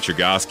 Anthony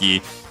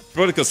Chergosky,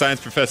 political science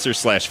professor /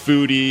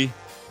 foodie.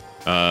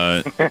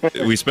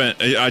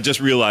 I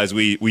just realized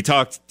we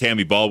talked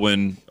Tammy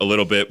Baldwin a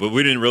little bit, but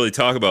we didn't really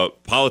talk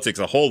about politics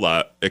a whole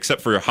lot, except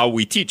for how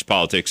we teach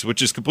politics,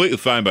 which is completely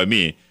fine by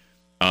me.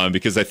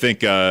 Because I think,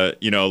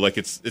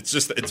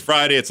 it's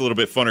Friday. It's a little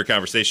bit funner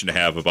conversation to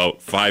have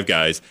about Five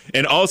Guys,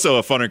 and also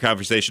a funner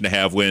conversation to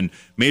have when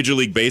Major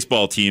League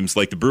Baseball teams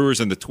like the Brewers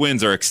and the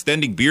Twins are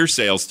extending beer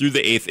sales through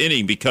the 8th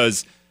inning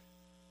because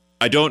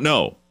I don't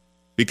know.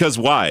 Because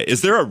why?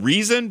 Is there a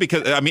reason?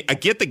 Because, I mean, I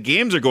get the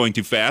games are going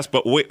too fast,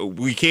 but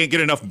we can't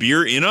get enough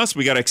beer in us.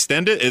 We got to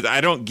extend it. I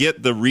don't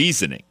get the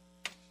reasoning.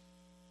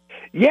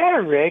 Yeah,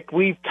 Rick,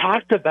 we've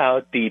talked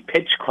about the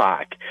pitch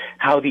clock,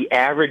 how the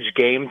average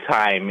game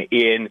time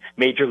in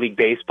Major League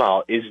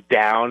Baseball is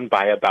down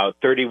by about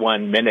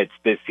 31 minutes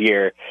this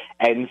year.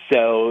 And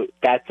so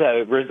that's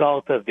a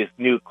result of this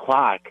new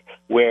clock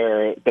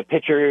where the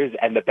pitchers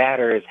and the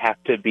batters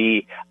have to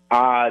be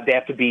they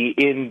have to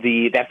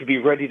be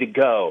ready to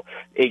go.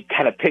 It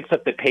kind of picks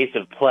up the pace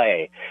of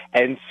play.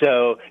 And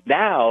so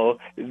now,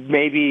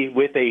 maybe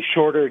with a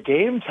shorter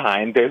game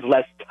time, there's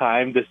less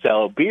time to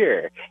sell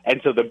beer. And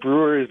so the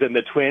Brewers and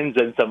the Twins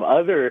and some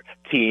other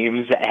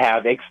teams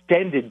have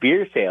extended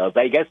beer sales.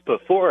 I guess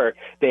before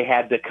they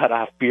had to cut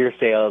off beer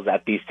sales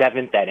at the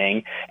 7th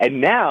inning,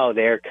 and now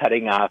they're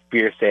cutting off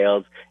beer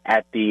sales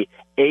at the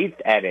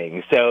 8th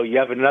inning. So you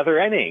have another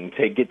inning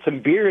to get some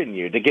beer in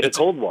you, to get a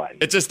cold one.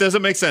 It just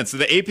doesn't make sense. So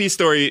the AP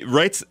story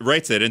writes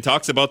it and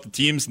talks about the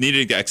teams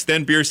needing to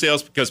extend beer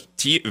sales because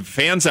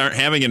fans aren't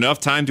having enough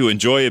time to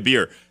enjoy a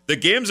beer. The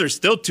games are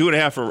still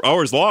 2.5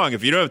 hours long.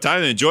 If you don't have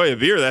time to enjoy a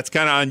beer, that's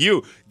kind of on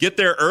you. Get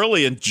there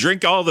early and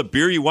drink all the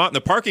beer you want in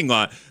the parking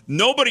lot.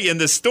 Nobody in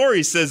this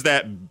story says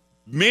that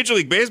Major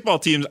League Baseball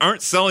teams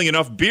aren't selling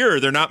enough beer.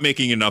 They're not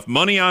making enough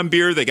money on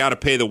beer. They got to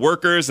pay the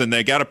workers, and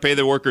they got to pay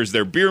the workers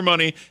their beer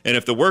money. And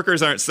if the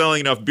workers aren't selling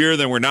enough beer,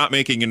 then we're not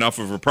making enough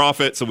of a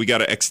profit. So we got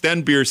to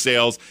extend beer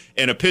sales.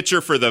 And a pitcher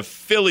for the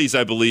Phillies,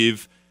 I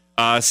believe,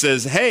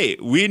 says, "Hey,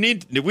 we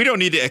don't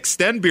need to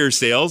extend beer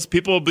sales.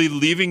 People will be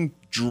leaving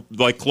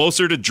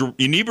closer to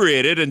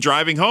inebriated and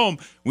driving home.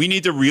 We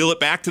need to reel it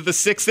back to the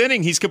 6th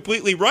inning." He's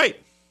completely right.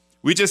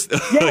 We just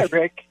yeah,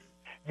 Rick.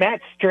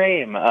 Matt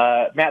Stram,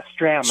 a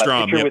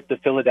pitcher with the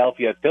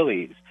Philadelphia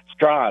Phillies,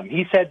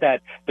 he said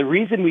that the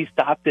reason we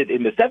stopped it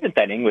in the 7th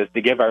inning was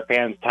to give our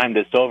fans time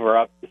to sober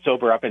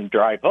up and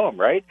drive home,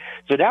 right?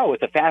 So now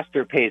with a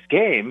faster paced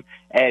game,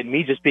 and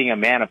me just being a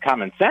man of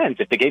common sense,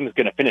 if the game is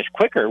going to finish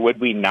quicker, would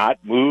we not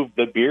move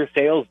the beer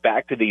sales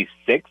back to the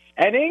 6th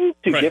inning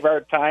to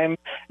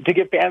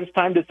give fans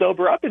time to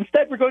sober up?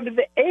 Instead, we're going to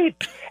the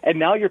 8th, and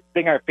now you're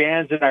putting our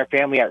fans and our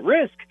family at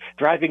risk,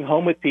 driving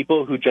home with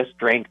people who just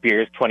drank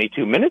beers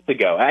 22 minutes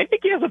ago. I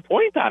think he has a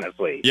point,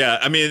 honestly. Yeah,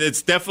 I mean,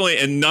 it's definitely,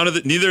 and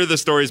neither of the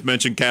stories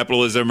mention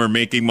capitalism or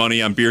making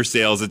money on beer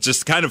sales. It's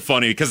just kind of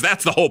funny because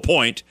that's the whole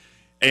point.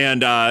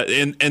 And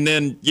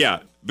then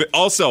but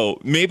also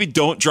maybe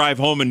don't drive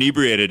home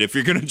inebriated. If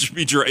you're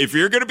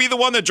gonna be the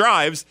one that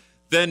drives,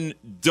 then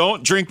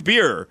don't drink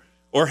beer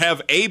or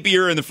have a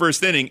beer in the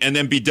 1st inning and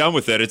then be done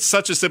with it. It's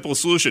such a simple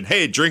solution.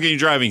 Hey, drinking and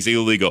driving is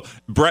illegal.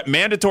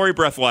 Mandatory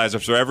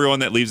breathalyzers for everyone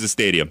that leaves the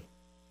stadium.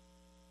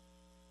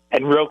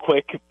 And real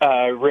quick,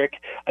 Rick,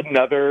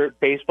 another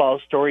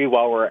baseball story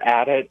while we're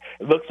at it.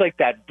 It looks like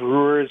that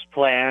Brewers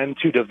plan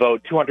to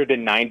devote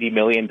 $290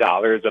 million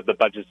of the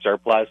budget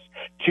surplus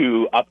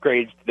to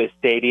upgrades to the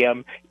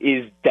stadium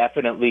is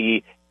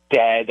definitely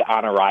dead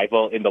on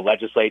arrival in the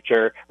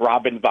legislature.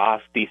 Robin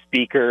Voss, the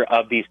Speaker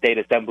of the State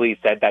Assembly,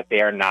 said that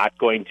they are not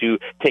going to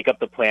take up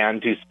the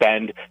plan to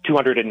spend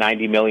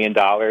 $290 million.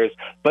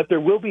 But there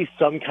will be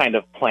some kind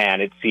of plan,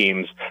 it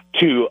seems,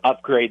 to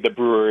upgrade the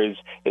Brewers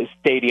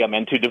Stadium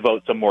and to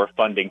devote some more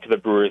funding to the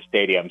Brewers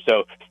Stadium.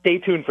 So stay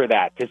tuned for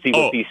that to see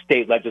what the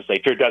state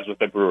legislature does with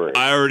the Brewers.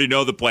 I already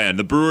know the plan.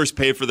 The Brewers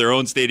pay for their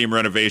own stadium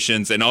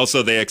renovations, and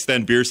also they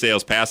extend beer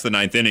sales past the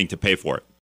 9th inning to pay for it.